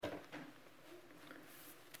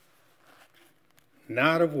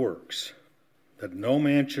not of works, that no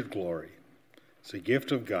man should glory. It's a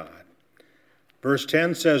gift of God. Verse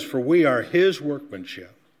 10 says, "For we are his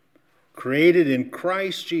workmanship, created in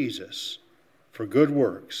Christ Jesus for good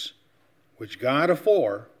works, which God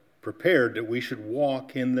afore prepared that we should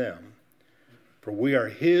walk in them. For we are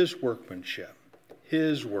his workmanship,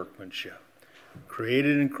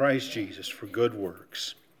 created in Christ Jesus for good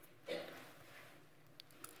works."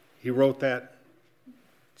 He wrote that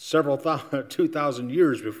 2,000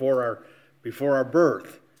 years before our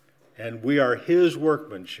birth. And we are his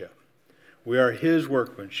workmanship. We are his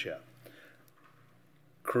workmanship,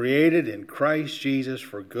 created in Christ Jesus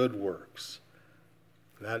for good works.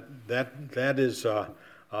 That is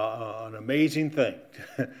an amazing thing.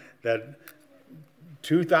 That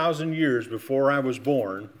 2,000 years before I was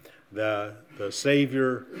born, the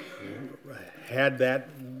Savior had that,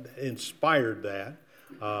 inspired that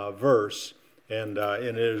verse, and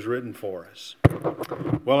it is written for us.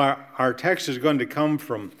 Well, our text is going to come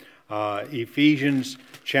from Ephesians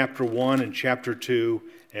chapter 1 and chapter 2,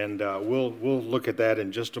 and we'll look at that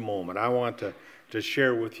in just a moment. I want to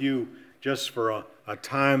share with you, just for a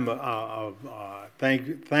time of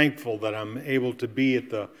thankful that I'm able to be at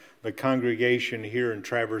the congregation here in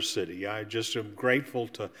Traverse City. I just am grateful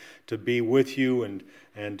to be with you and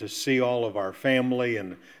to see all of our family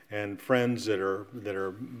and friends that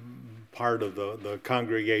are part of the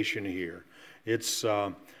congregation here. It's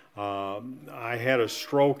I had a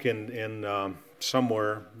stroke in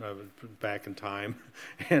somewhere back in time,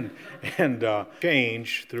 and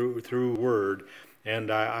change through word,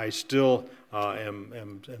 and I still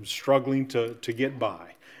am struggling to get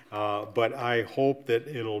by, but I hope that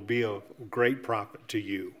it'll be a great profit to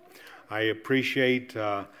you. I appreciate we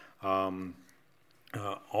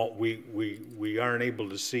aren't able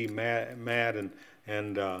to see Matt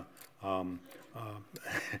and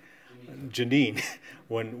Janine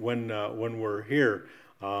when we're here,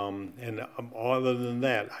 and other than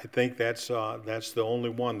that, I think that's the only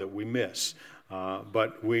one that we miss.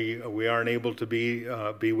 But we aren't able to be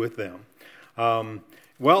with them.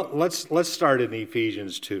 Well, let's start in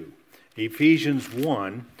Ephesians 2. Ephesians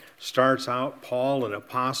 1 starts out, Paul, an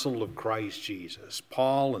apostle of Christ Jesus.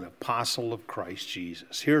 Paul, an apostle of Christ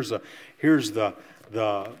Jesus. Here's the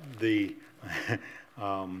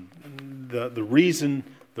reason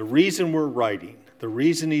we're writing. The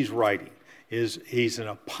reason he's writing is he's an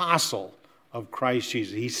apostle of Christ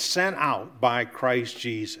Jesus. He's sent out by Christ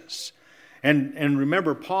Jesus. And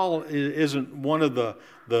remember, Paul isn't one of the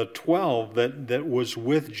 12 that was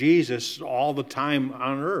with Jesus all the time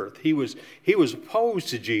on earth. He was opposed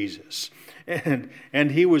to Jesus, and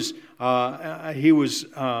he was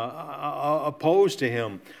opposed to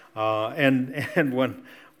him. And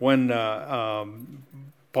when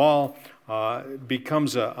Paul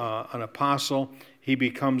becomes an apostle, he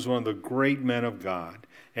becomes one of the great men of God,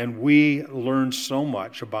 and we learn so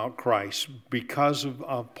much about Christ because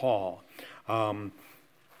of Paul. Paul,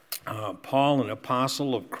 an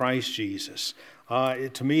apostle of Christ Jesus.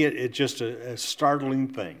 To me, it's just a startling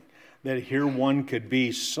thing that here one could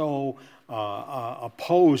be so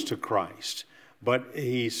opposed to Christ, but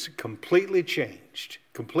he's completely changed,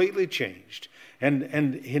 and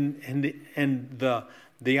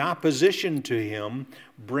the opposition to him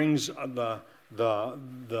brings the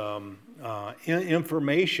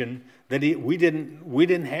information that we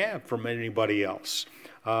didn't have from anybody else.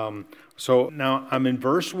 So now I'm in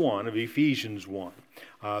verse 1 of Ephesians 1.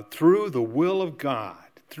 Through the will of God,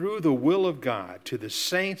 to the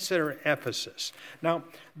saints that are at Ephesus. Now,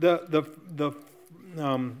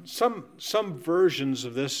 some versions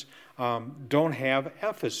of this don't have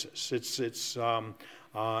Ephesus. It's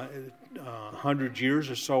 100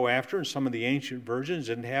 years or so after, and some of the ancient versions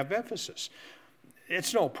didn't have Ephesus.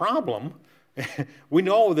 It's no problem. We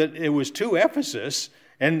know that it was to Ephesus.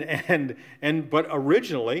 But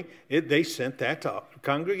originally they sent that to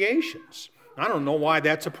congregations. I don't know why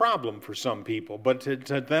that's a problem for some people, but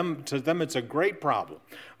to them it's a great problem.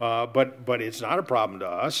 But it's not a problem to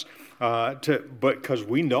us. But because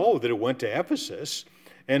we know that it went to Ephesus,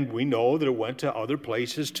 and we know that it went to other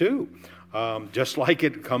places too. Just like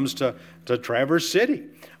it comes to Traverse City,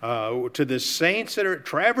 to the saints that are at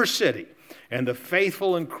Traverse City, and the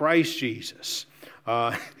faithful in Christ Jesus.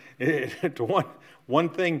 One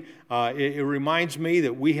thing, it reminds me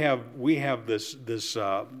that we have this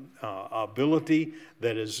ability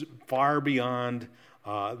that is far beyond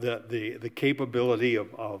the capability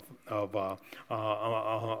of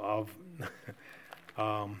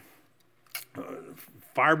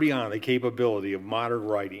far beyond the capability of modern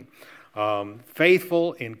writing.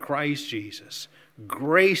 Faithful in Christ Jesus,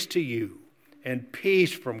 grace to you and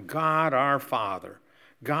peace from God our Father,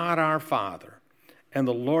 and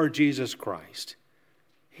the Lord Jesus Christ.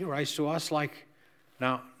 He writes to us like,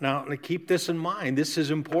 now keep this in mind. This is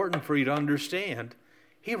important for you to understand.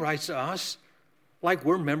 He writes to us like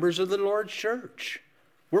we're members of the Lord's church.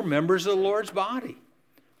 We're members of the Lord's body.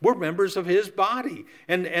 We're members of his body.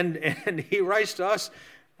 And he writes to us,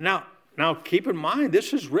 now keep in mind,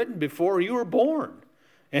 this was written before you were born.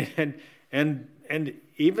 And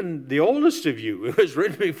even the oldest of you, it was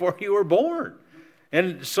written before you were born.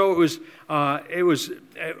 And so it was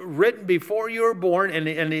written before you were born,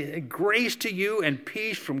 and grace to you and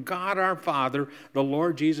peace from God our Father, the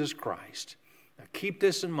Lord Jesus Christ. Now keep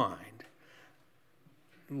this in mind.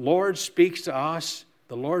 The Lord speaks to us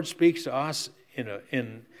in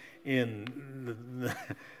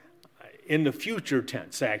the future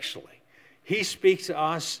tense, actually. He speaks to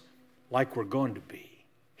us like we're going to be.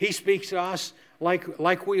 He speaks to us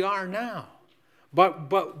like we are now.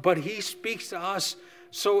 But he speaks to us,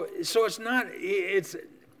 so it's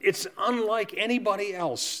unlike anybody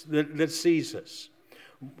else that sees us.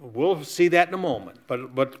 We'll see that in a moment.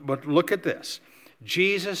 But look at this.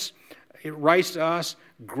 Jesus writes to us,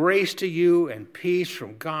 grace to you and peace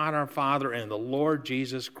from God our Father and the Lord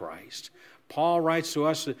Jesus Christ. Paul writes to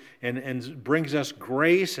us and brings us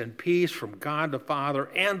grace and peace from God the Father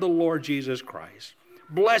and the Lord Jesus Christ.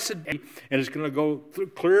 Blessed be, and it's going to go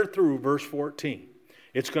clear through verse 14.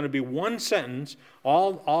 It's going to be one sentence,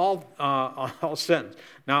 all sentence.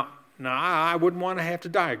 Now I wouldn't want to have to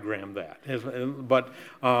diagram that, but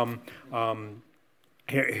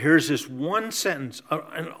here's this one sentence,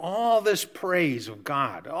 and all this praise of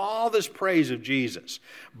God, all this praise of Jesus.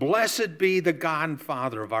 Blessed be the God and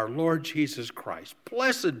Father of our Lord Jesus Christ.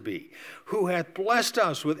 Blessed be, who hath blessed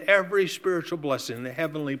us with every spiritual blessing in the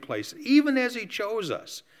heavenly places, even as he chose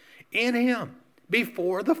us in him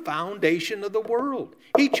before the foundation of the world.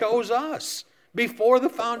 He chose us before the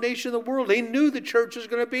foundation of the world. He knew the church was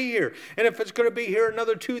going to be here. And if it's going to be here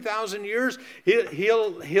another 2,000 years,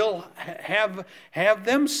 he'll have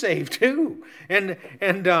them saved too. And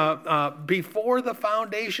before the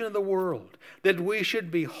foundation of the world, that we should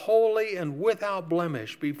be holy and without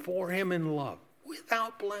blemish before him in love.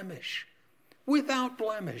 Without blemish. Without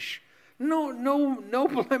blemish. No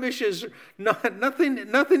blemishes, nothing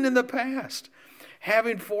in the past.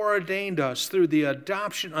 Having foreordained us through the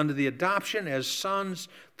adoption, unto the adoption as sons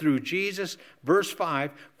through Jesus. Verse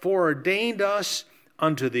 5, foreordained us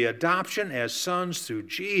unto the adoption as sons through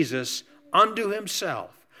Jesus unto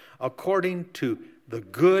himself, according to the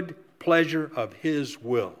good pleasure of his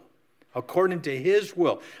will. According to his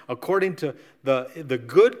will, according to the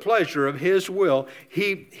good pleasure of his will,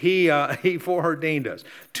 he foreordained us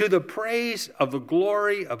to the praise of the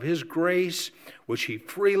glory of his grace, which he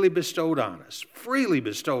freely bestowed on us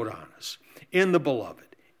in the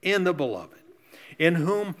beloved, in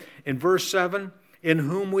whom, in verse 7, in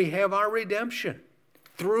whom we have our redemption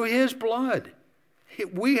through his blood.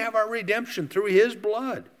 We have our redemption through his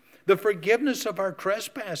blood, the forgiveness of our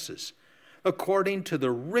trespasses, according to the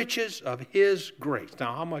riches of his grace.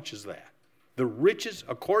 Now, how much is that? The riches,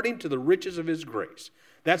 according to the riches of his grace.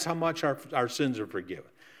 That's how much our sins are forgiven.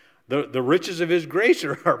 The riches of his grace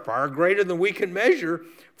are far greater than we can measure,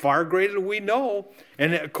 far greater than we know.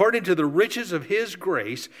 And according to the riches of his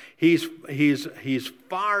grace, he's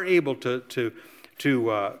far able to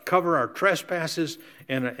cover our trespasses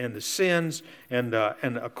and the sins, and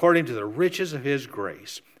according to the riches of his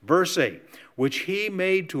grace. Verse 8, which he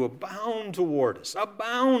made to abound toward us,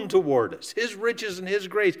 his riches and his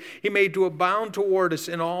grace, he made to abound toward us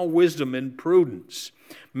in all wisdom and prudence,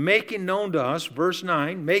 making known to us, verse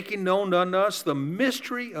 9, making known unto us the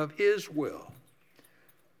mystery of his will.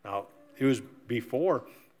 Now, it was before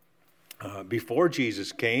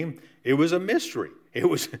Jesus came, it was a mystery. It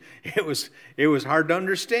was hard to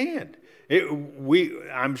understand.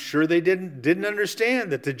 I'm sure they didn't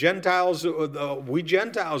understand that the Gentiles, we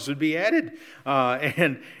Gentiles would be added,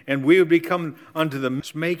 and we would become unto the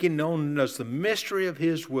making known to us the mystery of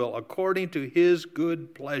his will, according to his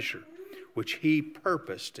good pleasure, which he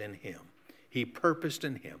purposed in him. He purposed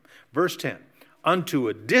in him. Verse 10, unto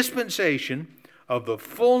a dispensation of the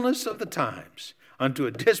fullness of the times, unto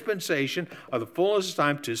a dispensation of the fullness of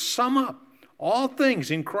time, to sum up all things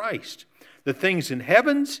in Christ, the things in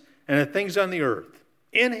heavens and the things on the earth,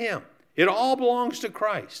 in him. It all belongs to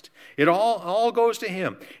Christ. It all goes to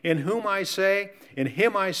him. In him I say,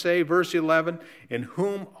 verse 11, in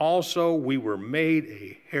whom also we were made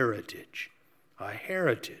a heritage. A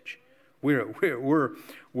heritage. We're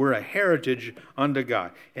a heritage unto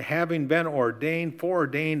God, having been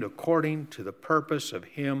foreordained according to the purpose of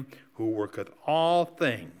him who worketh all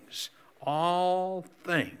things all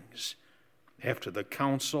things after the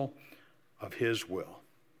counsel of his will.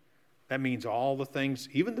 That means all the things,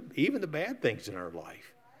 even the bad things in our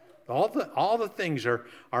life. All the things are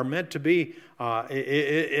meant to be.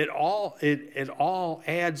 It all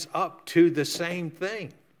adds up to the same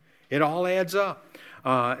thing. It all adds up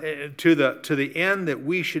to the end that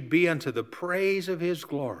we should be unto the praise of his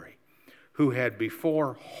glory, who had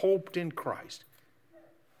before hoped in Christ.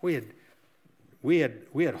 We had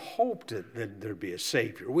hoped that there'd be a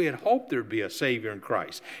Savior. We had hoped there'd be a Savior in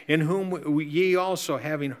Christ, in whom ye also,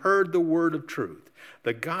 having heard the word of truth,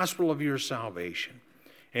 the gospel of your salvation,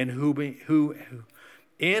 and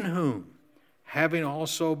in whom, having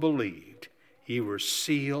also believed, ye were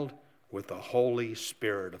sealed with the Holy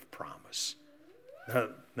Spirit of promise.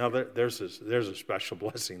 Now there's a special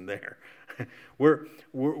blessing there.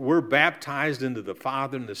 We're baptized into the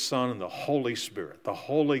Father and the Son and the Holy Spirit, the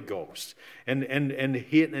Holy Ghost, and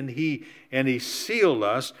he sealed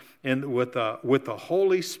us with the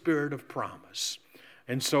Holy Spirit of promise.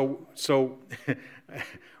 And so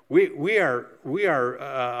we are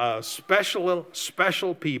a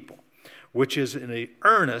special people, which is an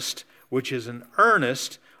earnest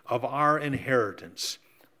of our inheritance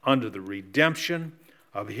under the redemption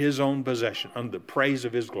of his own possession, under the praise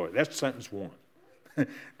of his glory. That's sentence one.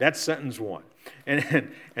 That's sentence one.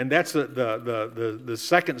 And that's the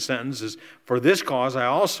second sentence is, for this cause I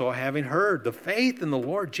also, having heard the faith in the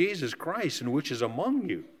Lord Jesus Christ, and which is among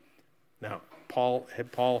you. Now, Paul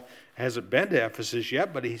hasn't been to Ephesus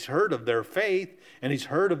yet, but he's heard of their faith, and he's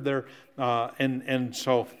heard of their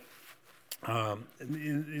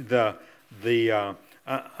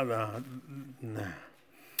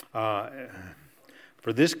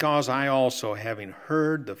for this cause I also, having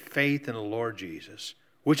heard the faith in the Lord Jesus,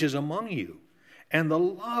 which is among you, and the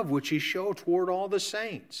love which ye show toward all the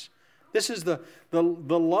saints. This is the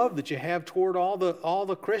love that you have toward all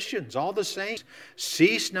the Christians, all the saints.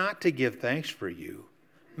 Cease not to give thanks for you,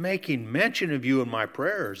 making mention of you in my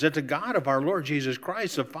prayers, that the God of our Lord Jesus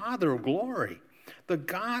Christ, the Father of glory, the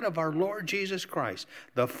God of our Lord Jesus Christ,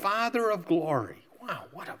 the Father of glory. Wow,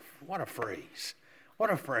 what a phrase. What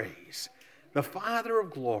a phrase. The Father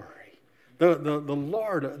of glory, the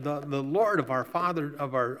Lord of our Father,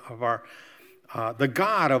 the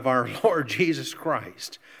God of our Lord Jesus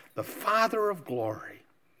Christ, the Father of glory,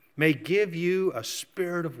 may give you a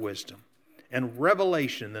spirit of wisdom and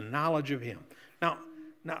revelation, the knowledge of him. Now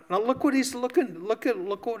look what he's looking. Look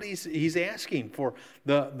what he's asking for.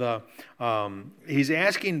 He's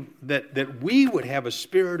asking that we would have a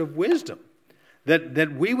spirit of wisdom,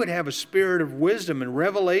 that we would have a spirit of wisdom and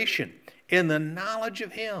revelation in the knowledge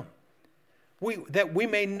of him,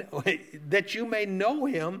 that you may know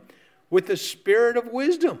him with the spirit of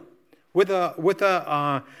wisdom,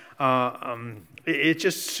 it's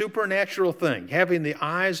just supernatural thing, having the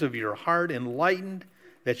eyes of your heart enlightened,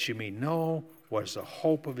 that you may know what is the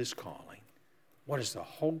hope of his calling. What is the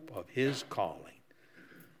hope of his calling?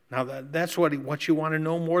 Now that's what you want to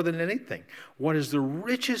know more than anything. What is the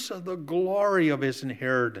riches of the glory of his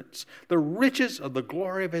inheritance? The riches of the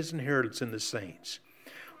glory of his inheritance in the saints.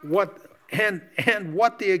 What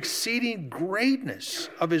the exceeding greatness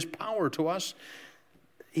of his power to us.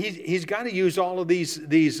 He's got to use all of these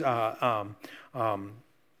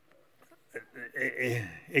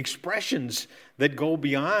expressions that go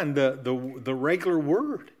beyond the regular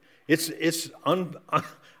word. It's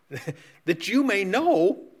that you may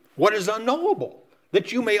know what is unknowable,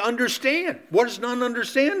 that you may understand what is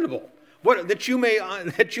ununderstandable, that you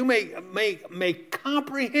may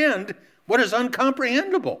comprehend what is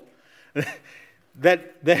uncomprehendable,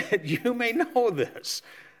 that you may know this.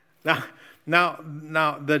 Now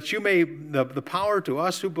that you may, the power to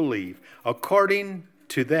us who believe, according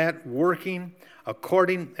to that working,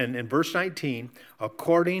 and in verse 19,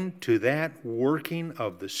 according to that working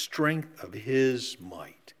of the strength of his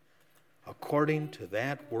might. According to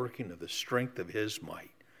that working of the strength of his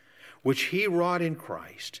might, which he wrought in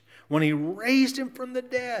Christ, when he raised him from the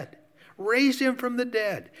dead,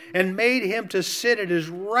 and made him to sit at his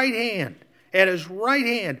right hand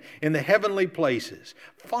in the heavenly places,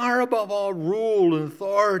 far above all rule and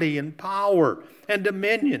authority and power and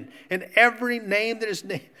dominion, and every name that is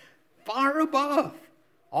named, far above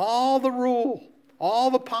all the rule, all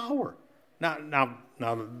the power. Now,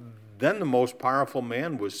 then the most powerful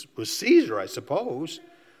man was Caesar, I suppose.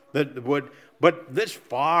 But this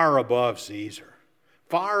far above Caesar,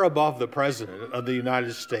 far above the President of the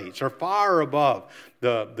United States, or far above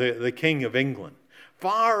the King of England,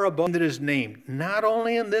 far above that is named, not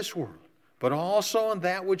only in this world, but also in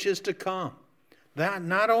that which is to come. That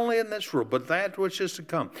not only in this world, but that which is to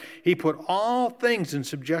come. He put all things in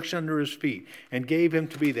subjection under his feet and gave him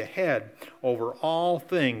to be the head over all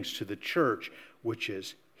things to the church, which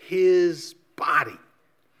is his body.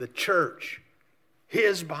 The church,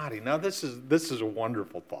 his body. Now this is a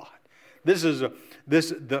wonderful thought.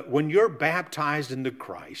 When you're baptized into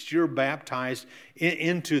Christ, you're baptized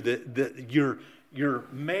into you're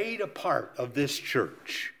made a part of this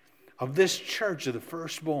church of the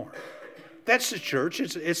firstborn. That's the church.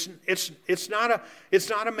 It's not a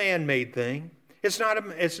man-made thing. It's not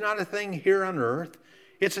a thing here on earth.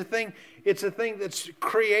 It's a thing that's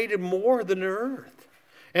created more than the earth.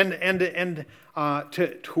 And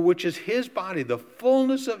to which is his body, the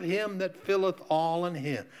fullness of him that filleth all in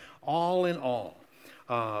him, all in all.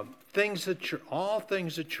 All things the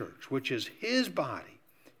church, which is his body.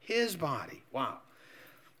 His body. Wow.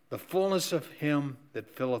 The fullness of him that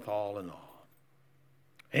filleth all in all.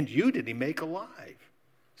 And you did he make alive.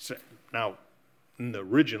 So, now, in the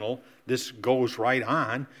original, this goes right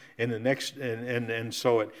on in the next, and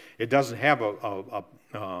so it doesn't have a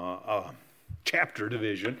chapter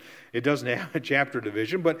division. It doesn't have a chapter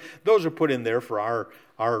division, but those are put in there for our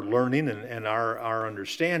learning and our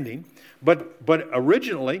understanding. But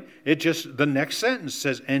originally, the next sentence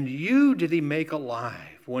says, and you did he make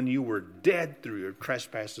alive when you were dead through your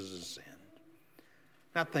trespasses and sin.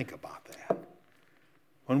 Now think about that.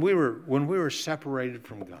 When we were separated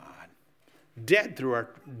from God, dead through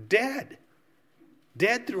our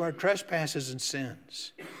trespasses and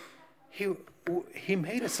sins, He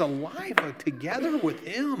made us alive together with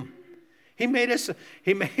Him. He made us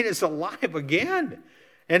alive again,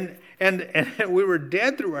 and we were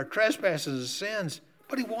dead through our trespasses and sins.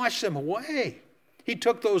 But He washed them away. He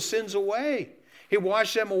took those sins away. He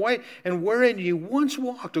washed them away, and wherein you once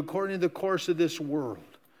walked according to the course of this world,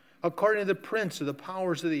 according to the prince of the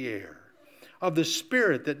powers of the air, of the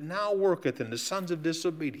spirit that now worketh in the sons of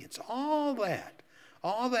disobedience. All that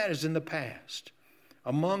is in the past,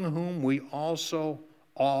 among whom we also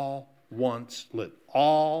all once lived.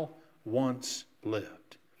 All once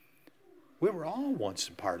lived. We were all once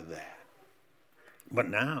a part of that. But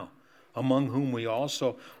now, among whom we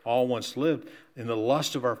also all once lived in the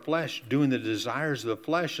lust of our flesh, doing the desires of the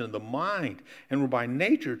flesh and of the mind, and were by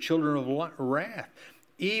nature children of wrath,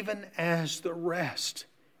 even as the rest.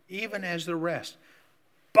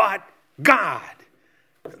 But God,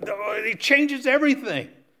 He changes everything.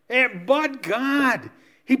 But God,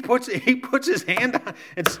 He puts His hand on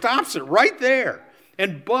and stops it right there.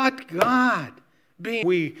 And but God, being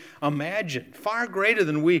we imagine, far greater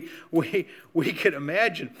than we could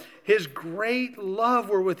imagine, His great love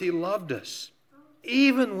wherewith He loved us,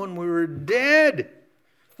 even when we were dead.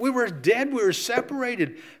 We were dead. We were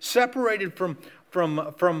separated from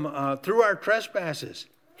through our trespasses.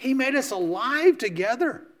 He made us alive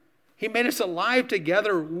together. He made us alive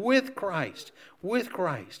together with Christ. With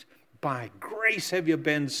Christ. By grace have you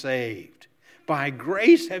been saved. By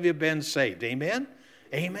grace have you been saved. Amen?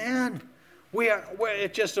 Amen.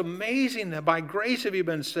 It's just amazing that by grace have you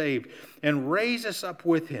been saved, and raised us up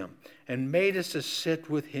with Him and made us to sit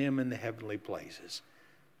with Him in the heavenly places.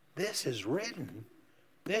 This is written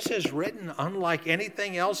unlike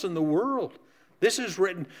anything else in the world. This is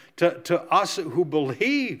written to us who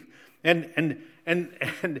believe. And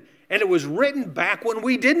it was written back when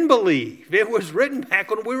we didn't believe. It was written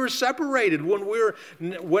back when we were separated, when we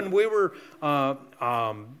were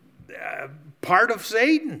part of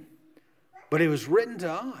Satan. But it was written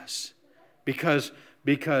to us because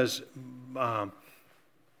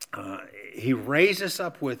He raised us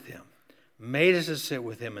up with Him, made us to sit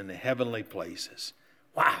with Him in the heavenly places.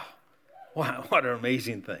 Wow, what an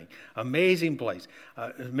amazing thing. Amazing place.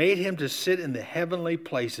 Made Him to sit in the heavenly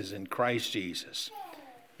places in Christ Jesus.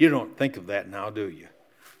 You don't think of that now, do you?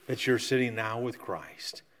 That you're sitting now with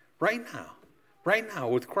Christ. Right now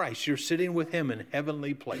with Christ, you're sitting with Him in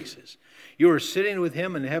heavenly places. You are sitting with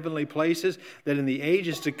Him in heavenly places, that in the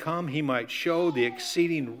ages to come He might show the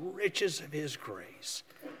exceeding riches of His grace.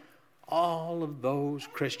 All of those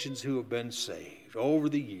Christians who have been saved over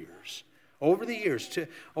the years, over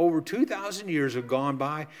 2,000 years have gone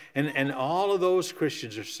by, and all of those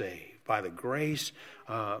Christians are saved by the grace,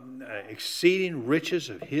 exceeding riches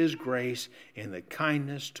of His grace in the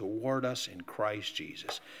kindness toward us in Christ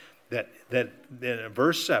Jesus. That in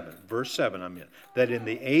verse 7, that in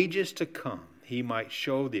the ages to come He might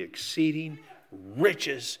show the exceeding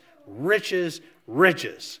riches,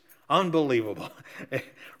 unbelievable,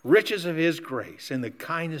 riches of His grace in the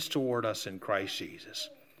kindness toward us in Christ Jesus.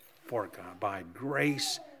 For God, by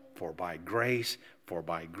grace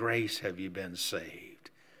have you been saved.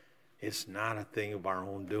 It's not a thing of our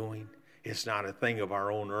own doing. It's not a thing of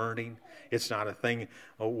our own earning. It's not a thing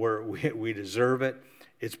where we deserve it.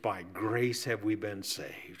 It's by grace have we been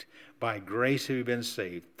saved. By grace have we been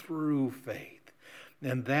saved through faith.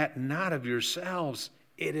 And that not of yourselves,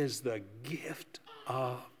 it is the gift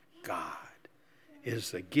of God. It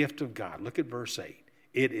is the gift of God. Look at verse 8.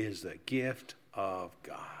 It is the gift of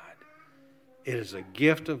God. It is a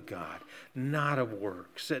gift of God, not of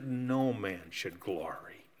works, that no man should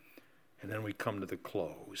glory. And then we come to the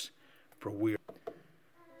close. For we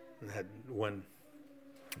that when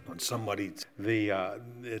somebody I've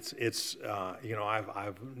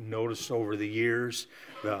noticed over the years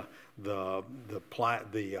the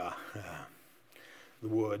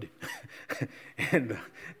wood and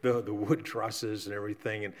the wood trusses and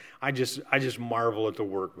everything, and I just marvel at the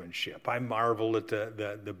workmanship. I marvel at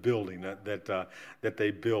the building that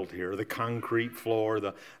they built here, the concrete floor,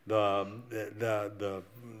 the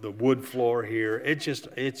wood floor here. It's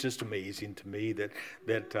just amazing to me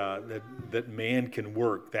that man can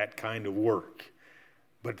work that kind of work.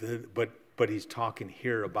 But he's talking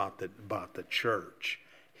here about the church,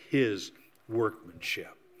 his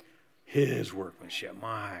workmanship. His workmanship,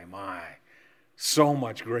 my, so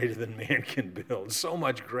much greater than man can build, so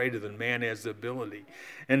much greater than man has the ability.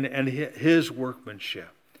 And his workmanship,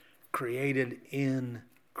 created in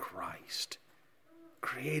Christ.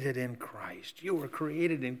 Created in Christ. You were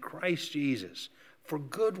created in Christ Jesus for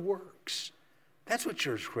good works. That's what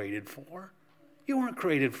you're created for. You weren't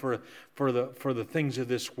created for the things of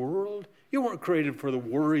this world. You weren't created for the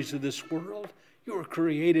worries of this world. You were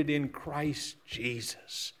created in Christ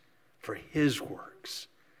Jesus. For his works,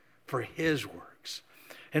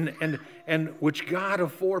 and which God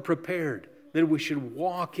afore prepared that we should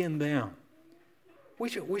walk in them.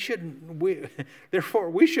 Therefore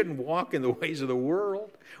we shouldn't walk in the ways of the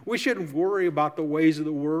world. We shouldn't worry about the ways of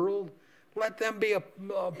the world. Let them be a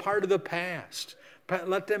part of the past.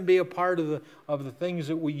 Let them be a part of the things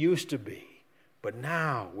that we used to be. But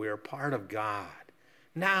now we are part of God.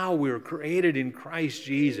 Now we are created in Christ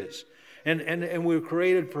Jesus. And we were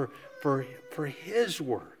created for his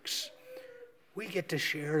works. We get to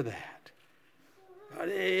share that.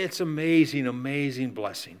 It's amazing, amazing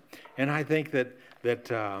blessing. And I think that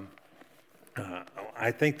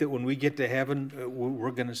when we get to heaven,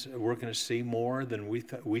 we're gonna see more than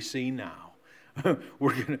we see now.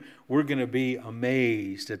 we're gonna be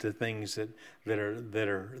amazed at the things that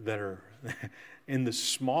are in the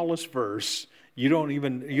smallest verse. You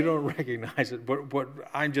don't recognize it, but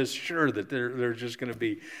I'm just sure that there's just going to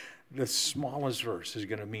be the smallest verse is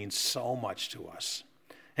going to mean so much to us,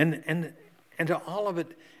 and to all of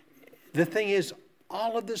it. The thing is,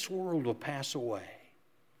 all of this world will pass away,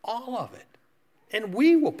 all of it, and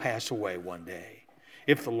we will pass away one day.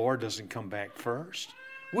 If the Lord doesn't come back first,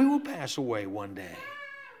 we will pass away one day,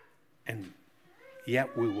 and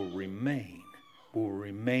yet we will remain. We will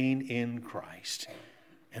remain in Christ.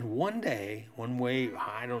 And one day,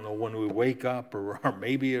 I don't know when we wake up, or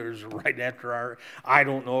maybe it was right after I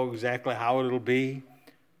don't know exactly how it'll be,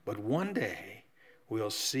 but one day we'll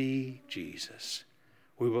see Jesus.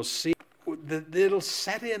 We will see, it'll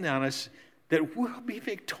set in on us that we'll be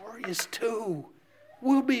victorious too.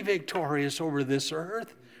 We'll be victorious over this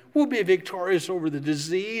earth. We'll be victorious over the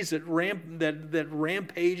disease that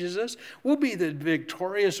rampages us. We'll be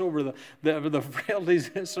victorious over the frailties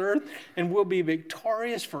of this earth, and we'll be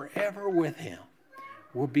victorious forever with him.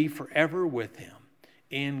 We'll be forever with him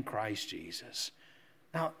in Christ Jesus.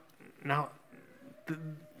 Now,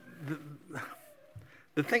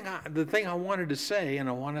 the thing I wanted to say, and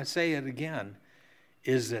I want to say it again,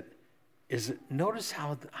 is that notice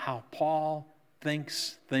how Paul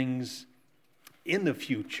thinks things in the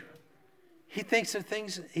future. He thinks of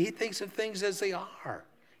things as they are.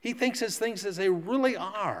 He thinks of things as they really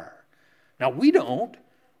are. Now we don't.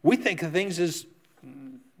 We think of things as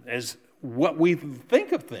what we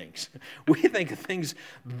think of things. We think of things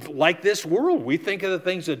like this world. We think of the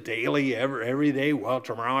things that daily, every day. Well,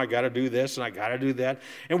 tomorrow I got to do this and I got to do that,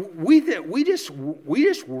 and we just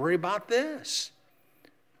worry about this.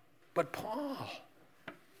 But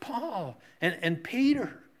Paul and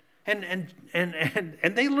Peter. And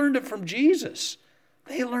they learned it from Jesus.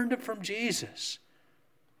 They learned it from Jesus.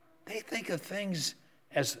 They think of things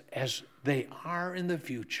as they are in the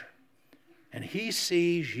future. And he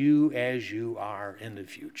sees you as you are in the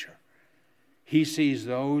future. He sees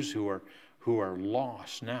those who are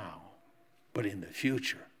lost now, but in the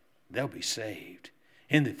future they'll be saved.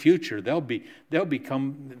 In the future they'll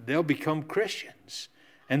become Christians,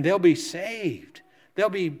 and they'll be saved.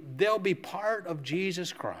 They'll be part of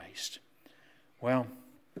Jesus Christ. Well,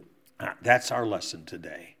 that's our lesson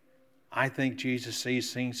today. I think Jesus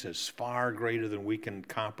sees things as far greater than we can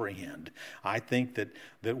comprehend. I think that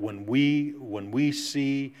when we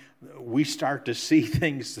see, we start to see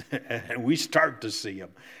things, and we start to see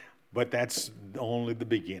them, but that's only the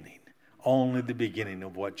beginning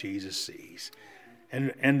of what Jesus sees.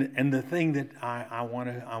 And the thing that I want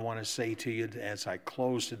to say to you as I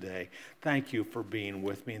close today, thank you for being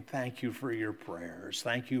with me, and thank you for your prayers.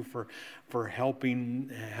 Thank you for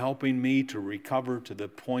helping me to recover to the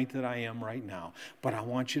point that I am right now. But I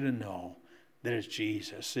want you to know that it's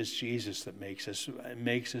Jesus. It's Jesus that makes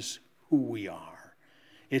us who we are.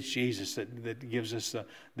 It's Jesus that gives us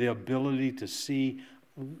the ability to see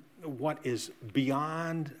what is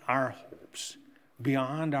beyond our hopes,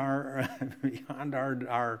 beyond our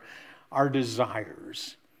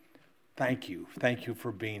desires. Thank you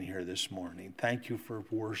for being here this morning. Thank you for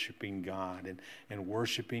worshiping God and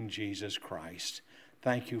worshiping Jesus Christ.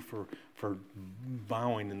 Thank you for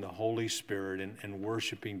bowing in the Holy Spirit and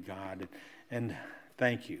worshiping God. And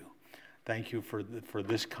thank you for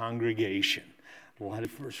this congregation. Let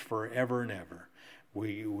it forever and ever.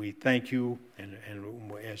 We thank you, and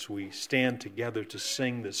as we stand together to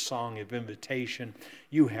sing this song of invitation,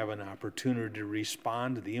 you have an opportunity to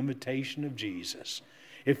respond to the invitation of Jesus.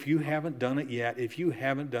 If you haven't done it yet,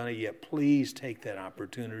 please take that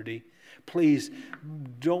opportunity. Please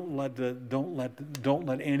don't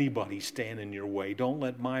let anybody stand in your way. Don't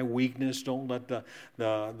let my weakness, don't let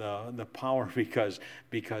the power,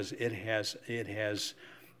 because it has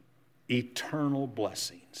eternal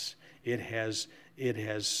blessings. It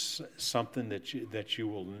has something that you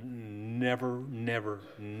will never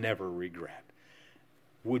regret.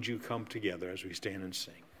 Would you come together as we stand and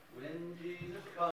sing? When Jesus comes.